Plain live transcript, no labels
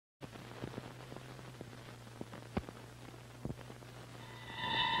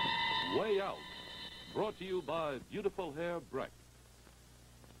Brought to you by Beautiful Hair Breck.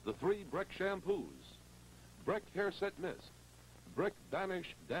 The 3 Breck shampoos. Breck Hair Set Mist. Breck Banish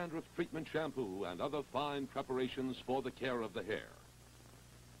Dandruff Treatment Shampoo and other fine preparations for the care of the hair.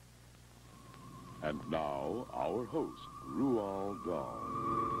 And now, our host, Roald Dahl.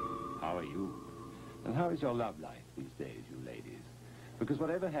 How are you? And how is your love life these days, you ladies? Because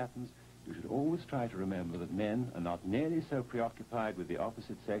whatever happens, you should always try to remember that men are not nearly so preoccupied with the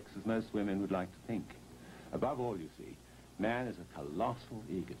opposite sex as most women would like to think. Above all, you see, man is a colossal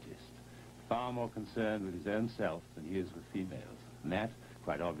egotist, far more concerned with his own self than he is with females. And that,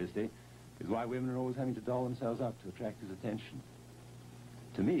 quite obviously, is why women are always having to doll themselves up to attract his attention.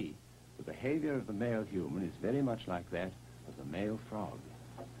 To me, the behavior of the male human is very much like that of the male frog.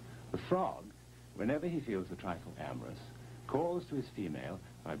 The frog, whenever he feels a trifle amorous, calls to his female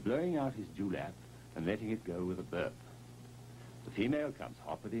by blowing out his dewlap and letting it go with a burp. The female comes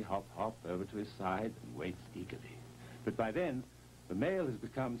hoppity-hop-hop over to his side and waits eagerly. But by then, the male has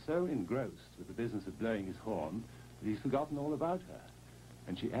become so engrossed with the business of blowing his horn that he's forgotten all about her,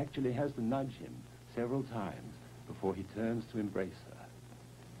 and she actually has to nudge him several times before he turns to embrace her.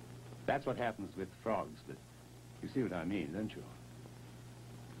 That's what happens with frogs, but you see what I mean, don't you?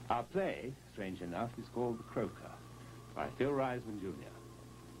 Our play, strange enough, is called The Croaker, by Phil Reisman, Jr.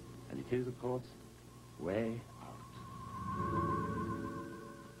 And it is, of course, way out.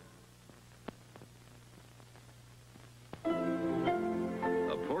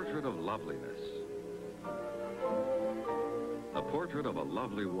 A portrait of loveliness. A portrait of a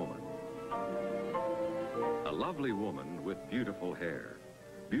lovely woman. A lovely woman with beautiful hair.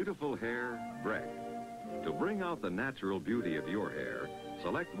 Beautiful hair, Breck. To bring out the natural beauty of your hair,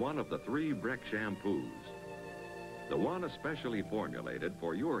 select one of the 3 Breck shampoos. The one especially formulated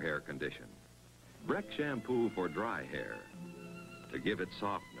for your hair condition. Breck shampoo for dry hair. To give it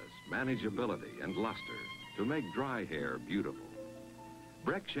softness, manageability, and luster. To make dry hair beautiful.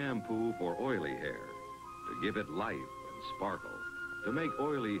 Breck shampoo for oily hair. To give it life and sparkle. To make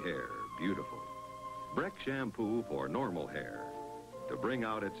oily hair beautiful. Breck shampoo for normal hair. To bring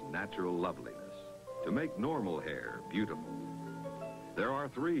out its natural loveliness. To make normal hair beautiful. There are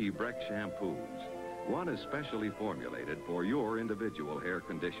 3 Breck shampoos. One is specially formulated for your individual hair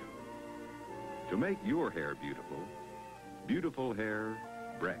condition. To make your hair beautiful, beautiful hair,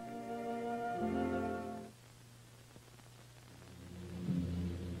 Breck.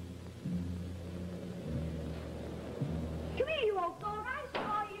 Come here, you old dog. I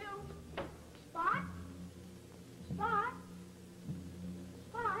saw you. Spot? Spot?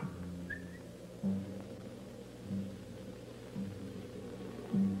 Spot?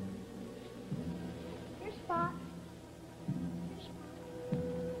 Here's Spot. Here's Spot.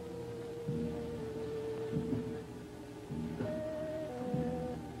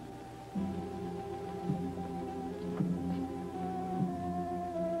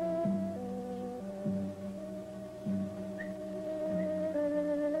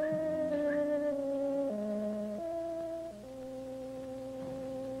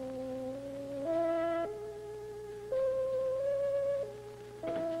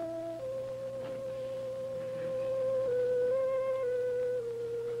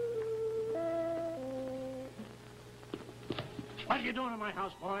 What are you doing in my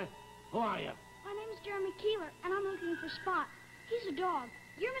house, boy? Who are you? My name's John McGiver, and I'm looking for Spot. He's a dog.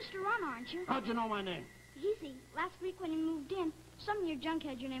 You're Mr. Run, aren't you? How'd you know my name? Easy. Last week when you moved in, some of your junk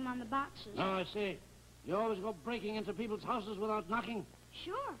had your name on the boxes. Oh, I see. You always go breaking into people's houses without knocking?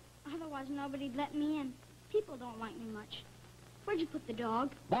 Sure. Otherwise, nobody'd let me in. People don't like me much. Where'd you put the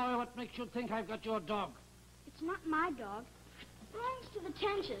dog? Boy, what makes you think I've got your dog? It's not my dog. It belongs to the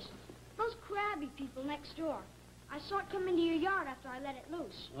Tenches. Those crabby people next door. I saw it come into your yard after I let it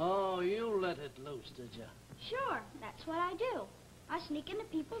loose. Oh, you let it loose, did you? Sure, that's what I do. I sneak into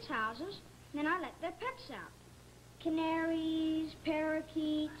people's houses, and then I let their pets out. Canaries,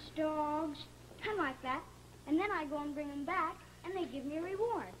 parakeets, dogs, kind of like that. And then I go and bring them back, and they give me a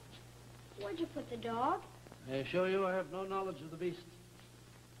reward. Where'd you put the dog? I assure you I have no knowledge of the beast.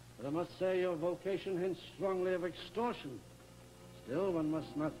 But I must say your vocation hints strongly of extortion. Still, one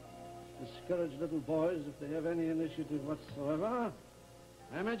must not discourage little boys if they have any initiative whatsoever.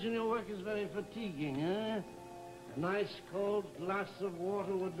 I imagine your work is very fatiguing, eh? A nice cold glass of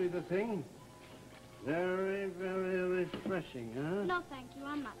water would be the thing. Very, very refreshing, huh? No, thank you.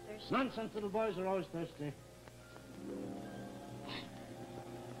 I'm not thirsty. Nonsense, little boys are always thirsty.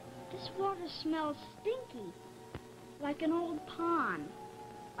 This water smells stinky. Like an old pond.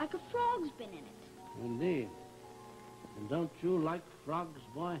 Like a frog's been in it. Indeed. And don't you like frogs,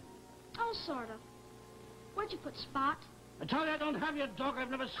 boy? Oh, sort of. Where'd you put Spot? I tell you, I don't have your dog. I've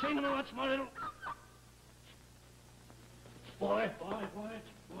never seen him. What's more, little... Boy.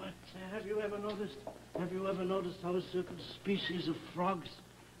 Have you ever noticed how a certain species of frogs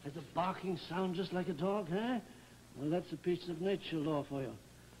has a barking sound just like a dog, huh? Well, that's a piece of nature law for you.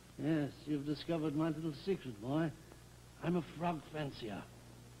 Yes, you've discovered my little secret, boy. I'm a frog fancier.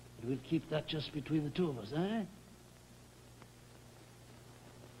 And we'll keep that just between the two of us, eh?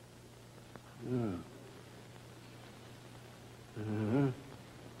 Oh.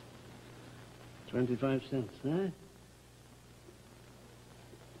 25 cents, eh?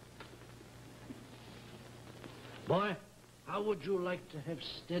 Boy, how would you like to have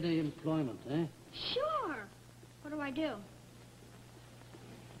steady employment, eh? Sure. What do I do?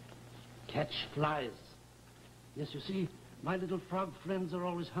 Catch flies. Yes, you see, my little frog friends are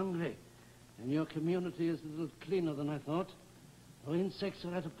always hungry. And your community is a little cleaner than I thought. Our insects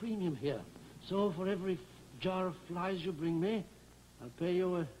are at a premium here. So for every jar of flies you bring me, I'll pay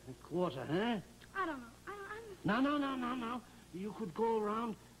you a quarter, huh? I don't know. No. You could go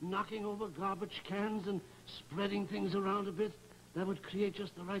around knocking over garbage cans and spreading things around a bit. That would create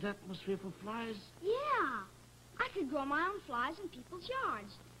just the right atmosphere for flies. Yeah. I could grow my own flies in people's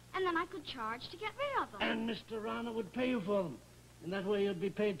yards. And then I could charge to get rid of them. And Mr. Rana would pay you for them. And that way you'd be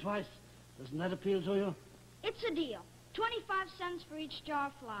paid twice. Doesn't that appeal to you? It's a deal. 25 cents for each jar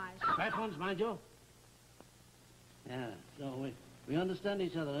of flies. Fat ones, mind you. Yeah, so we understand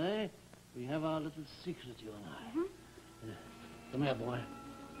each other, eh? We have our little secret, you and I. Mm-hmm. Yeah. Come here, boy.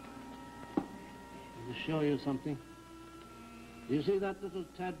 Let me show you something. Do you see that little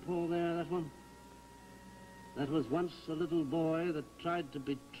tadpole there, that one? That was once a little boy that tried to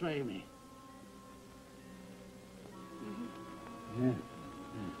betray me. Mm-hmm. Yeah.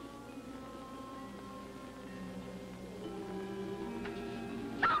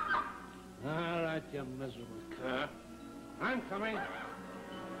 All right, you miserable cur. I'm coming.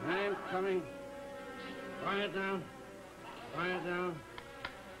 Quiet down.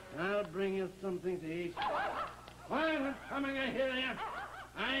 I'll bring you something to eat. Quiet, I'm coming, I hear you.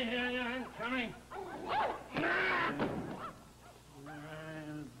 I'm coming. I'll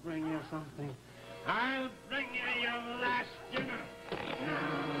bring you something. I'll bring you your last dinner.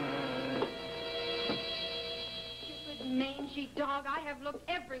 Stupid, mangy dog. I have looked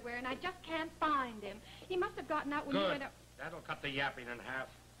everywhere, and I just can't find him. He must have gotten out when you went out. That'll cut the yapping in half.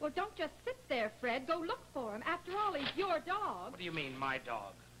 Well, don't just sit there, Fred. Go look for him. After all, he's your dog. What do you mean, my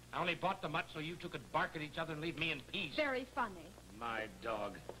dog? I only bought the mutt so you two could bark at each other and leave me in peace. Very funny. My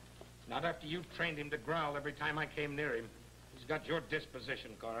dog. Not after you trained him to growl every time I came near him. He's got your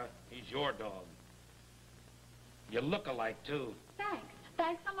disposition, Cora. He's your dog. You look alike, too. Thanks.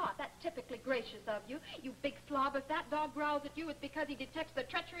 Thanks a lot. That's typically gracious of you. You big slob, if that dog growls at you, it's because he detects the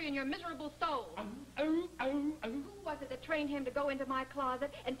treachery in your miserable soul. Who was it that trained him to go into my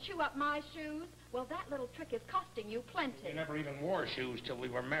closet and chew up my shoes? Well, that little trick is costing you plenty. You never even wore shoes till we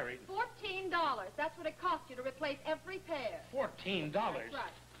were married. $14. That's what it cost you to replace every pair. $14? That's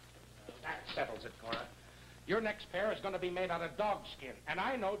right. That settles it, Cora. Your next pair is going to be made out of dog skin, and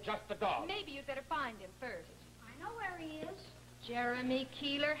I know just the dog. Maybe you'd better find him first. I know where he is. Jeremy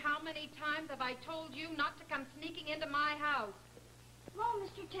Keeler, how many times have I told you not to come sneaking into my house? Hello,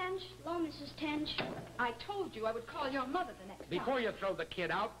 Mr. Tench. Hello, Mrs. Tench. I told you I would call your mother the next time. Before you throw the kid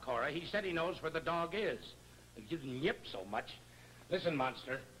out, Cora, he said he knows where the dog is. You didn't yip so much. Listen,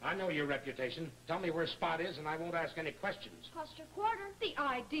 Monster, I know your reputation. Tell me where Spot is, and I won't ask any questions. Cost a quarter. The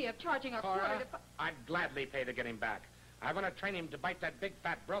idea of charging a Cora, quarter to... I'd gladly pay to get him back. I want to train him to bite that big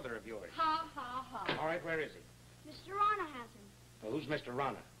fat brother of yours. Ha, ha, ha. All right, where is he? Mr. Rana has him. Well, who's Mr.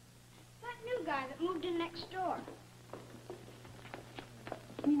 Rana? That new guy that moved in next door.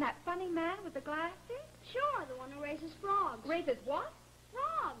 You mean that funny man with the glasses? Sure, the one who raises frogs. Raises what?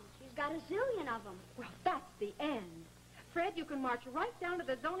 Frogs. He's got a zillion of them. Well, that's the end. Fred, you can march right down to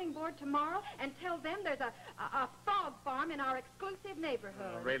the zoning board tomorrow and tell them there's a frog farm in our exclusive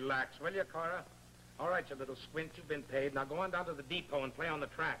neighborhood. Oh, relax, will you, Cora? All right, you little squint, you've been paid. Now go on down to the depot and play on the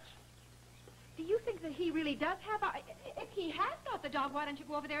tracks. Do you think that he really does have a... If he has got the dog, why don't you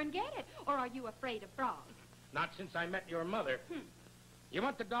go over there and get it? Or are you afraid of frogs? Not since I met your mother. You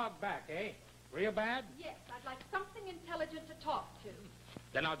want the dog back, eh? Real bad? Yes, I'd like something intelligent to talk to.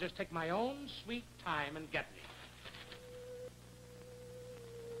 Then I'll just take my own sweet time and get me.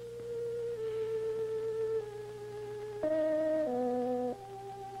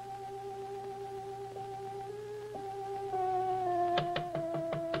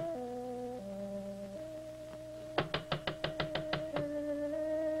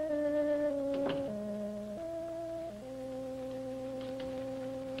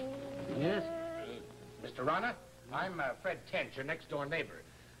 Yes? Mr. Rana, I'm Fred Tench, your next-door neighbor.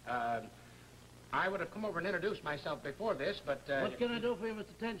 I would have come over and introduced myself before this, but... What can I do for you,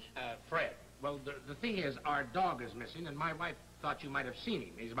 Mr. Tench? Fred. Well, the thing is, our dog is missing, and my wife thought you might have seen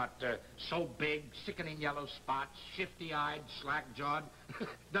him. He's about so big, sickening yellow spots, shifty-eyed, slack-jawed.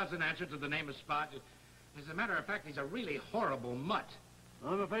 Doesn't answer to the name of Spot. As a matter of fact, he's a really horrible mutt.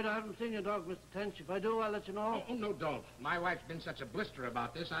 I'm afraid I haven't seen your dog, Mr. Tench. If I do, I'll let you know. Oh, no, don't. My wife's been such a blister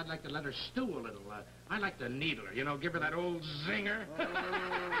about this, I'd like to let her stew a little. I'd like to needle her, you know, give her that old zinger.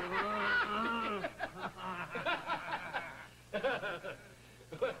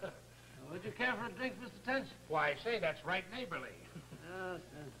 Would you care for a drink, Mr. Tench? Why, say, that's right neighborly.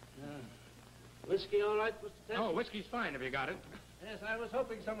 Whiskey all right, Mr. Tench? Oh, whiskey's fine if you got it. Yes, I was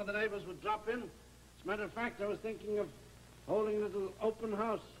hoping some of the neighbors would drop in. As a matter of fact, I was thinking of holding a little open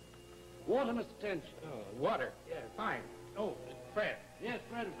house. Water, Mr. Tench. Oh, water? Yeah, fine. Oh, Fred. Yes,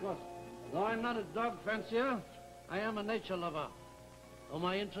 Fred, of course. Though I'm not a dog fancier, I am a nature lover. Though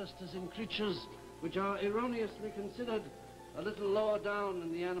my interest is in creatures which are erroneously considered a little lower down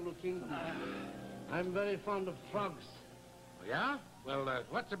in the animal kingdom. I'm very fond of frogs. Oh, yeah? Well,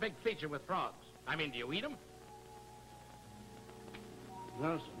 what's the big feature with frogs? I mean, do you eat them?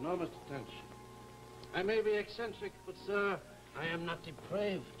 No, sir. No, Mr. Tench. I may be eccentric, but, sir, I am not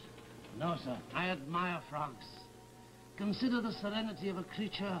depraved. No, sir. I admire frogs. Consider the serenity of a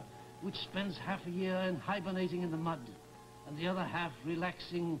creature which spends half a year in hibernating in the mud, and the other half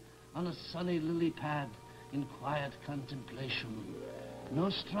relaxing on a sunny lily pad in quiet contemplation. No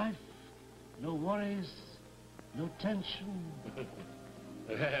strife, no worries, no tension.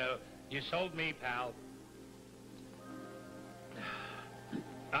 Well, you sold me, pal.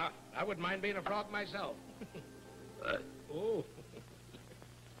 I wouldn't mind being a frog myself. Oh.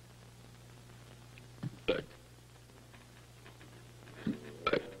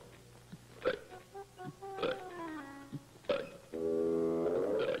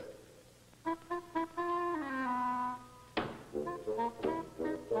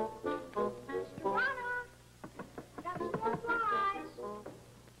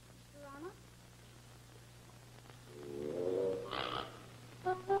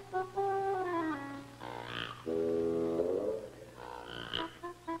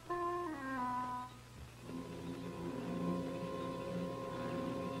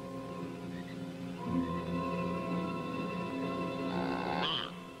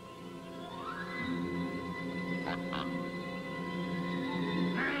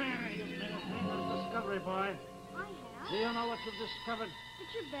 Boy. I have. Do you know what you've discovered? But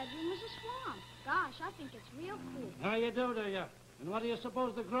your bedroom is a swamp. Gosh, I think it's real cool. How you do you? And what do you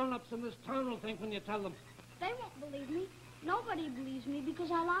suppose the grown-ups in this town will think when you tell them? They won't believe me. Nobody believes me because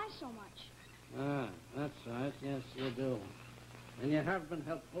I lie so much. Ah, that's right. Yes, you do. And you have been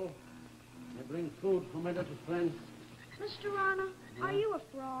helpful. You bring food for my little friends. Mr. Rana, are you a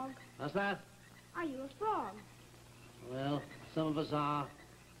frog? What's that? Are you a frog? Well, some of us are,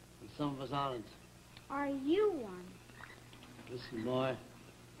 and some of us aren't. Are you one? Listen, boy.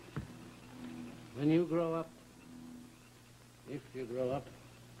 When you grow up, if you grow up,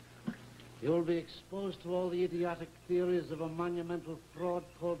 you'll be exposed to all the idiotic theories of a monumental fraud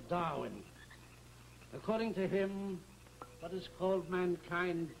called Darwin. According to him, what is called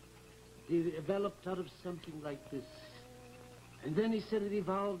mankind developed out of something like this. And then he said it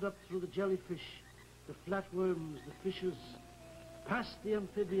evolved up through the jellyfish, the flatworms, the fishes, past the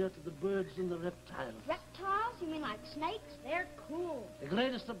amphibia to the birds and the reptiles. Reptiles? You mean like snakes? They're cool. The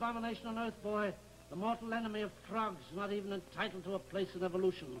greatest abomination on earth, boy, the mortal enemy of frogs, not even entitled to a place in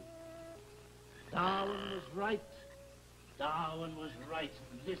evolution. Darwin was right. Darwin was right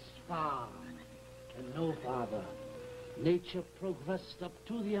this far, and no farther. Nature progressed up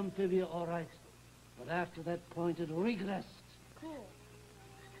to the amphibia, all right, but after that point it regressed. Cool.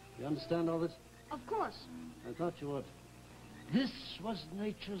 You understand all this? Of course. I thought you would. This was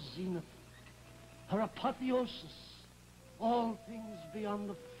nature's zenith, her apotheosis. All things beyond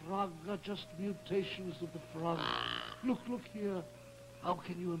the frog are just mutations of the frog. Look here. How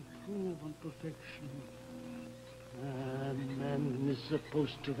can you improve on perfection? Man is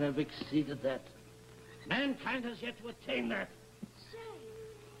supposed to have exceeded that. Mankind has yet to attain that. Say,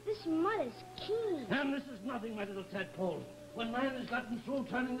 this mud is keen. And this is nothing, my little tadpole. When man has gotten through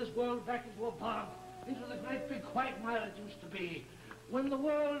turning this world back into a bog, into the great big quagmire it used to be, when the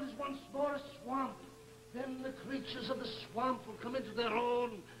world is once more a swamp, then the creatures of the swamp will come into their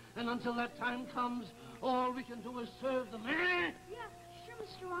own, and until that time comes, all we can do is serve them, eh? Yeah, sure,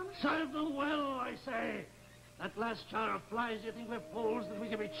 Mr. Rana. Serve them well, I say. That last jar of flies, you think we're fools that we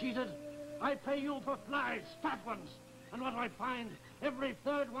can be cheated? I pay you for flies, fat ones, and what do I find? Every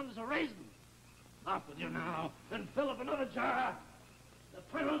third one is a raisin. Off with you now, and fill up another jar. The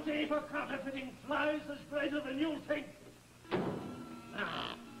penalty for counterfeiting flies is greater than you think.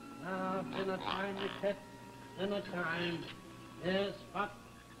 Now, dinner time, you pet. Dinner time. Yes, Spot.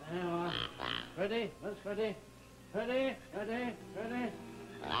 There you are. Ready? Where's Freddy? Ready? Ready? Ready?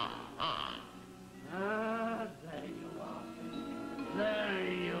 Ah, there you are.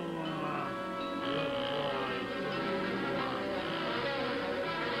 There you are. Good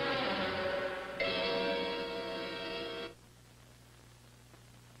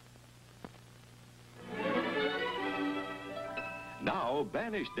Now,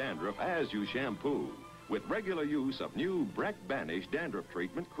 banish dandruff as you shampoo with regular use of new Breck Banish Dandruff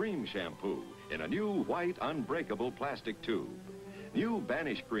Treatment Cream Shampoo in a new white unbreakable plastic tube. New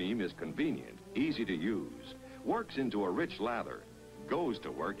Banish Cream is convenient, easy to use, works into a rich lather, goes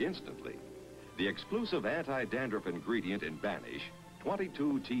to work instantly. The exclusive anti-dandruff ingredient in Banish,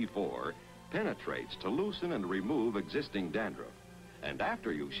 22T4, penetrates to loosen and remove existing dandruff. And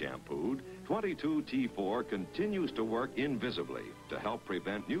after you've shampooed, 22T4 continues to work invisibly to help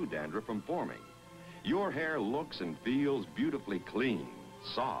prevent new dandruff from forming. Your hair looks and feels beautifully clean,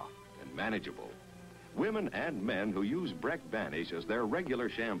 soft, and manageable. Women and men who use Breck Banish as their regular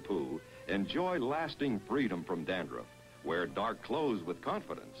shampoo enjoy lasting freedom from dandruff, wear dark clothes with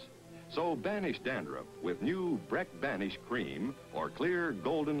confidence. So banish dandruff with new Breck Banish Cream or clear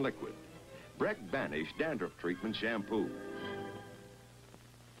golden liquid. Breck Banish Dandruff Treatment Shampoo.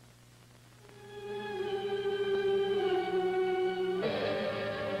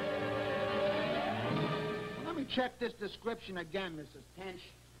 Check this description again, Mrs. Tench.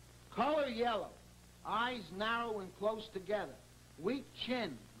 Color yellow, eyes narrow and close together, weak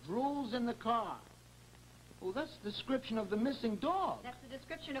chin, drools in the car. Well, that's the description of the missing dog. That's the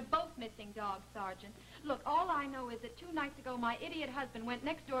description of both missing dogs, Sergeant. Look, all I know is that 2 nights ago, my idiot husband went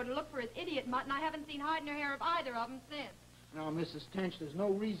next door to look for his idiot mutt, and I haven't seen hide nor hair of either of them since. Now, Mrs. Tench, there's no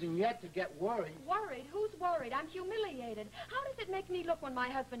reason yet to get worried. Worried? Who's worried? I'm humiliated. How does it make me look when my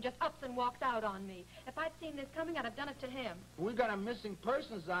husband just ups and walks out on me? If I'd seen this coming, I'd have done it to him. We got a missing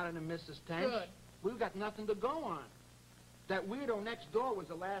persons out of the Mrs. Tench. Good. We've got nothing to go on. That weirdo next door was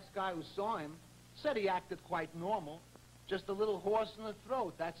the last guy who saw him. Said he acted quite normal. Just a little hoarse in the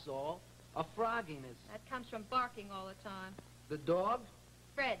throat, that's all. A frogginess. That comes from barking all the time. The dog?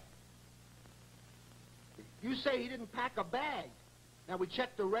 Fred. You say he didn't pack a bag. Now, we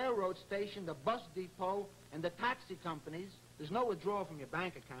checked the railroad station, the bus depot, and the taxi companies. There's no withdrawal from your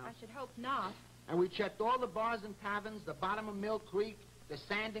bank account. I should hope not. And we checked all the bars and taverns, the bottom of Mill Creek, the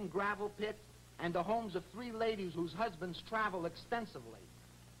sand and gravel pit, and the homes of 3 ladies whose husbands travel extensively.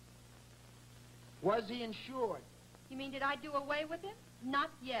 Was he insured? You mean, did I do away with him? Not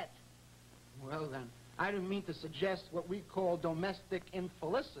yet. Well, then, I didn't mean to suggest what we call domestic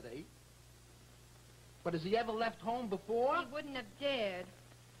infelicity. But has he ever left home before? He wouldn't have dared.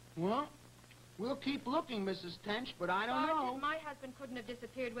 Well, we'll keep looking, Mrs. Tench, but I don't know. My husband couldn't have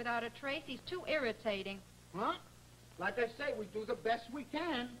disappeared without a trace. He's too irritating. Huh? Like I say, we do the best we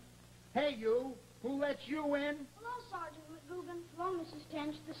can. Hey, you. Who lets you in? Hello, Sergeant McGugan. Hello, Mrs.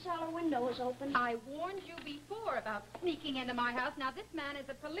 Tench. The cellar window is open. I warned you before about sneaking into my house. Now, this man is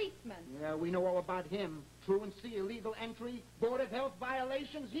a policeman. Yeah, we know all about him. Truancy, illegal entry, Board of Health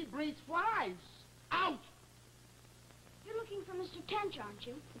violations. He breeds flies. Out! You're looking for Mr. Tench, aren't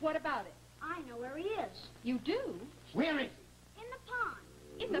you? What about it? I know where he is. You do? Where is In the pond.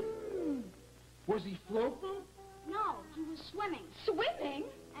 In the... he? Was he floating? No, he was swimming. Swimming?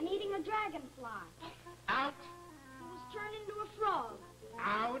 And eating a dragonfly. Out! He was turned into a frog.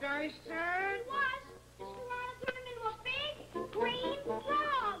 Out, I said! He was. Mr. Ronald turned him into a big, green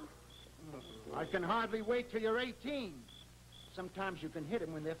frog. I can hardly wait till you're 18. Sometimes you can hit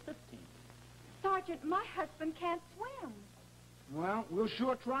them when they're 15. Sergeant, my husband can't swim. Well, we'll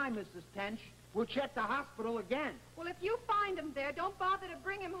sure try, Mrs. Tench. We'll check the hospital again. Well, if you find him there, don't bother to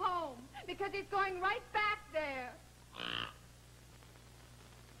bring him home, because he's going right back there.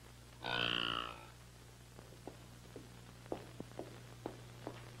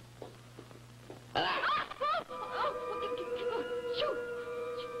 Shoot!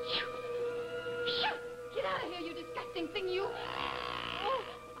 Get out of here, you disgusting thing, you! Oh,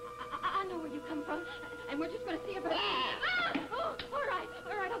 I know where you come from, and we're just going to see about it. Oh, all right,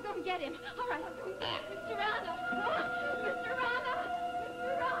 I'll go and get him. All right, I'll go and get him. Mr. Rana! Mr. Rana!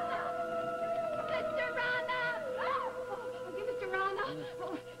 Mr. Rana! Mr. Rana! Oh, Mr. Rana!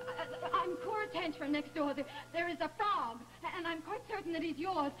 Oh, I'm Cora Tench from next door. There is a frog, and I'm quite certain that he's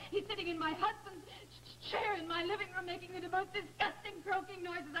yours. He's sitting in my husband's chair in my living room making the most disgusting croaking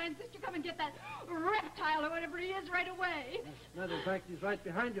noises. I insist you come and get that reptile or whatever he is right away. As a matter of fact, he's right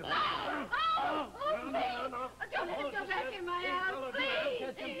behind you. No. Don't let him go back in my house, please.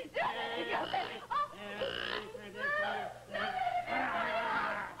 Don't let him go.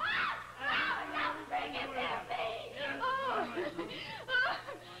 Don't bring him near me.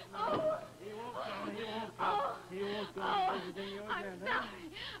 He won't go visiting you again, I'm sorry.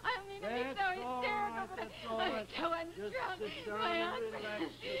 I don't mean to be so hysterical, but I'm so unstrung. Just sit down My and husband. relax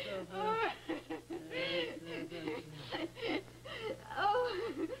yourself. Oh.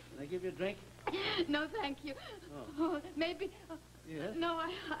 Can I give you a drink? No, thank you. Oh, maybe. Yes? No,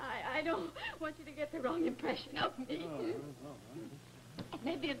 I don't want you to get the wrong impression of me.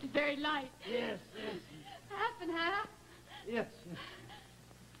 Maybe it's very light. Yes. Half and half. Yes.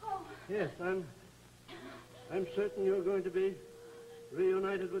 Oh. Yes, I'm certain you're going to be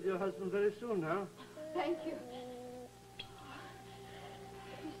reunited with your husband very soon now. Thank you.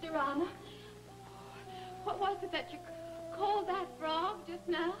 Mr. Rana, what was it that you called that frog just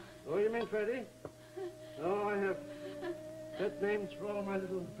now? Oh, you mean Freddie? Oh, I have pet names for all my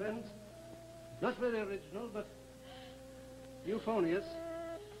little friends. Not very original, but euphonious.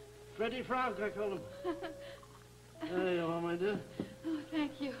 Freddie Frog, I call him. There you are, my dear. Oh,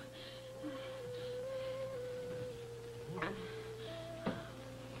 thank you.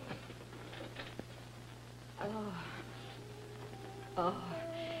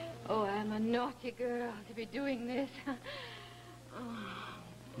 Oh, I'm a naughty girl to be doing this.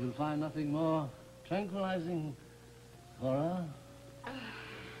 You'll find nothing more tranquilizing, Cora.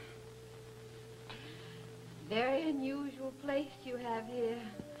 Very unusual place you have here.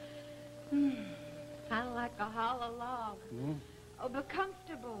 Kind of like a hollow log. Oh, but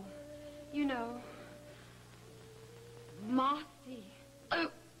comfortable. You know, mossy.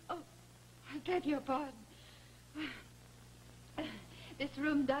 Oh, I beg your pardon. This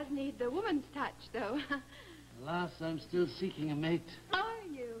room does need the woman's touch, though. Alas, I'm still seeking a mate. Are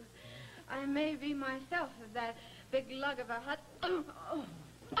you? I may be myself of that big lug of a hut.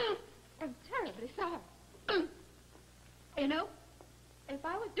 I'm terribly sorry. You know, if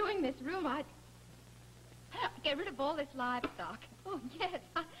I was doing this room, I'd get rid of all this livestock. Oh, yes.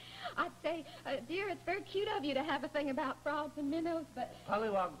 I'd say, dear, it's very cute of you to have a thing about frogs and minnows, but...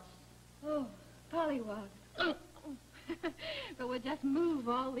 Pollywogs. Oh, pollywogs. But we'll just move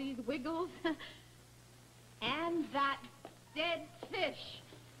all these wiggles and that dead fish.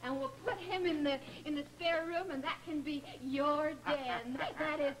 And we'll put him in the spare room, and that can be your den.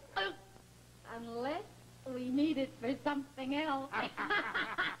 That is, unless we need it for something else.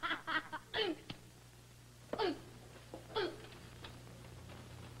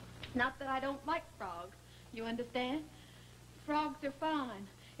 Not that I don't like frogs, you understand? Frogs are fine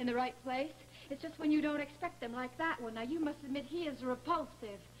in the right place. It's just when you don't expect them, like that one. Now, you must admit he is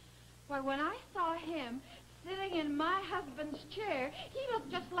repulsive. Why, when I saw him sitting in my husband's chair, he looked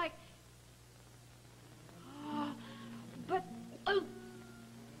just like...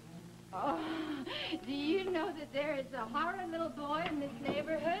 do you know that there is a horrid little boy in this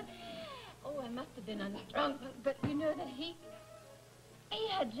neighborhood? Oh, I must have been unstrung, but you know that he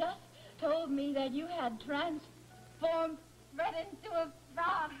had just told me that you had transformed Fred into a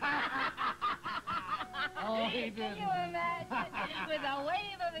frog. Oh, he did. Can you imagine? With a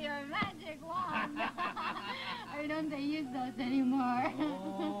wave of your magic wand. Or don't they use those anymore?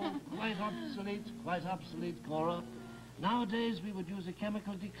 Oh, quite obsolete, Cora. Nowadays, we would use a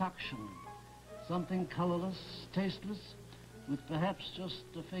chemical decoction. Something colorless, tasteless, with perhaps just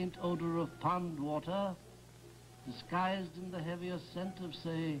a faint odor of pond water, disguised in the heavier scent of,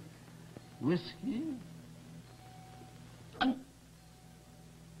 say, whiskey.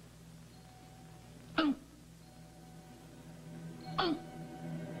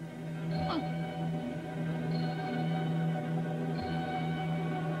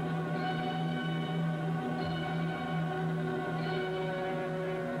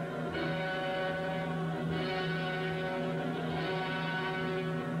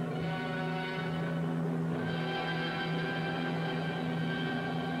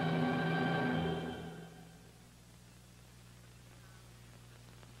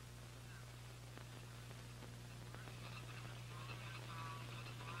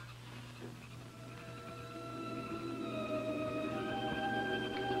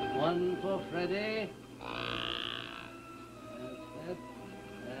 One for Freddie. That's it.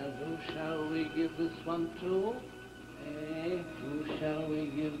 And who shall we give this one to? Who shall we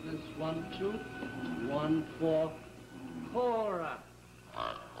give this one to? One for Cora.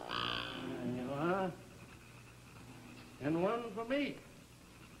 There you And one for me.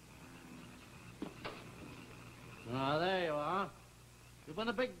 Ah, there you are. You've been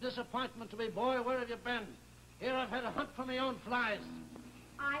a big disappointment to me, boy. Where have you been? Here I've had a hunt for my own flies.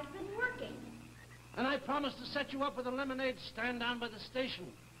 I've been working. And I promised to set you up with a lemonade stand down by the station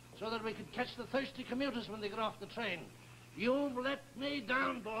so that we could catch the thirsty commuters when they get off the train. You've let me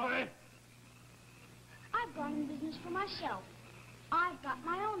down, boy. I've gone in business for myself. I've got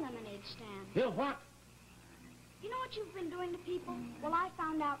my own lemonade stand. You what? You know what you've been doing to people? Well, I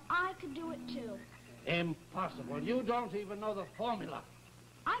found out I could do it too. Impossible. You don't even know the formula.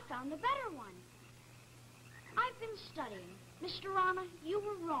 I found a better one. I've been studying. Mr. Rana, you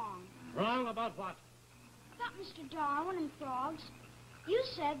were wrong. Wrong about what? About Mr. Darwin and frogs. You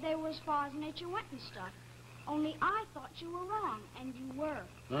said they were as far as nature went and stuff. Only I thought you were wrong, and you were.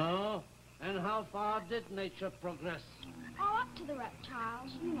 Oh? And how far did nature progress? Oh, up to the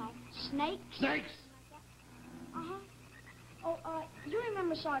reptiles, you know, snakes. Snakes? Uh-huh. Oh, you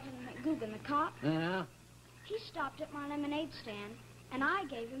remember Sergeant McGiver, the cop? Yeah? He stopped at my lemonade stand, and I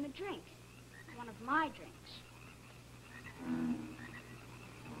gave him a drink. One of my drinks.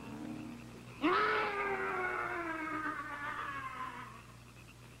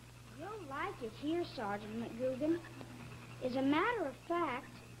 You'll like it here, Sergeant McGugan. As a matter of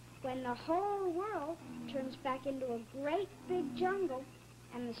fact, when the whole world turns back into a great big jungle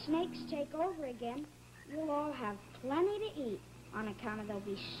and the snakes take over again, you'll all have plenty to eat on account of there'll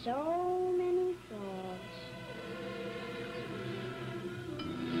be so many frogs.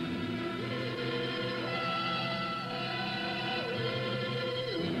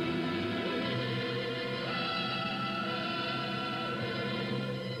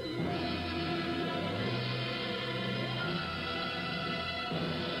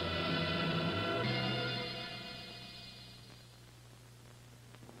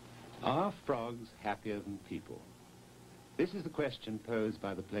 Are frogs happier than people? This is the question posed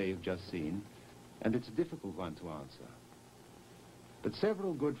by the play you've just seen, and it's a difficult one to answer. But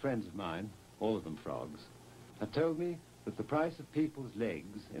several good friends of mine, all of them frogs, have told me that the price of people's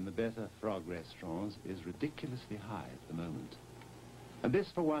legs in the better frog restaurants is ridiculously high at the moment. And this,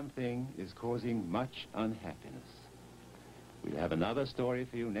 for one thing, is causing much unhappiness. We'll have another story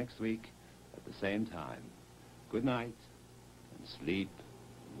for you next week at the same time. Good night, and sleep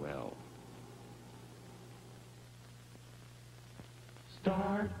well.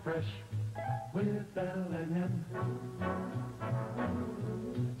 Start fresh with L&M.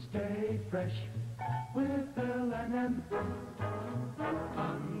 Stay fresh with L&M.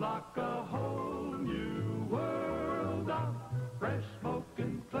 Unlock a whole new world of fresh smoke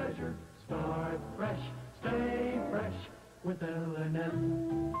and pleasure. Start fresh, stay fresh with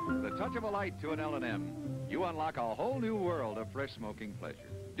L&M. The touch of a light to an L&M. You unlock a whole new world of fresh smoking pleasure.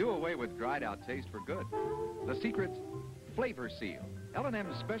 Do away with dried out taste for good. The secret, Flavor Seal.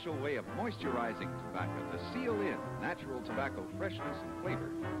 L&M's special way of moisturizing tobacco to seal in natural tobacco freshness and flavor.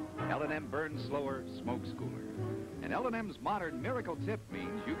 L&M burns slower, smokes cooler. And L&M's modern miracle tip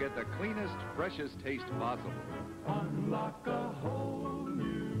means you get the cleanest, freshest taste possible. Unlock a whole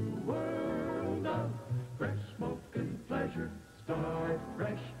new world of fresh smoke and pleasure. Start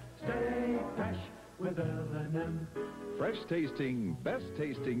fresh, stay fresh with L&M. Fresh tasting, best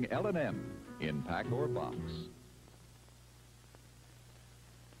tasting L&M in pack or box.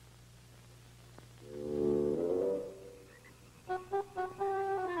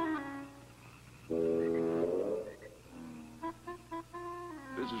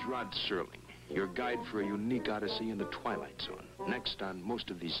 This is Rod Serling, your guide for a unique odyssey in the Twilight Zone. Next on most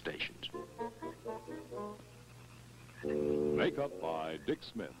of these stations. Makeup by Dick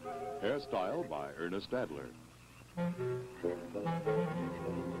Smith. Hairstyle by Ernest Adler.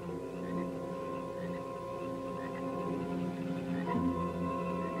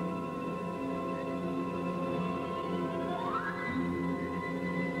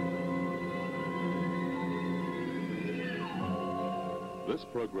 This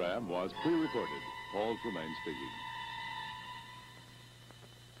program was pre-recorded. Paul Tremaine speaking.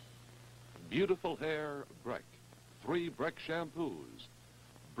 Beautiful hair, Breck. 3 Breck shampoos.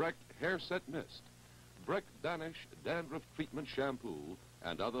 Breck Hair Set Mist. Breck Danish Dandruff Treatment Shampoo,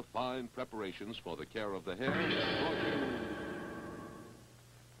 and other fine preparations for the care of the hair brought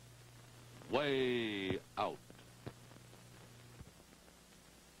you way out.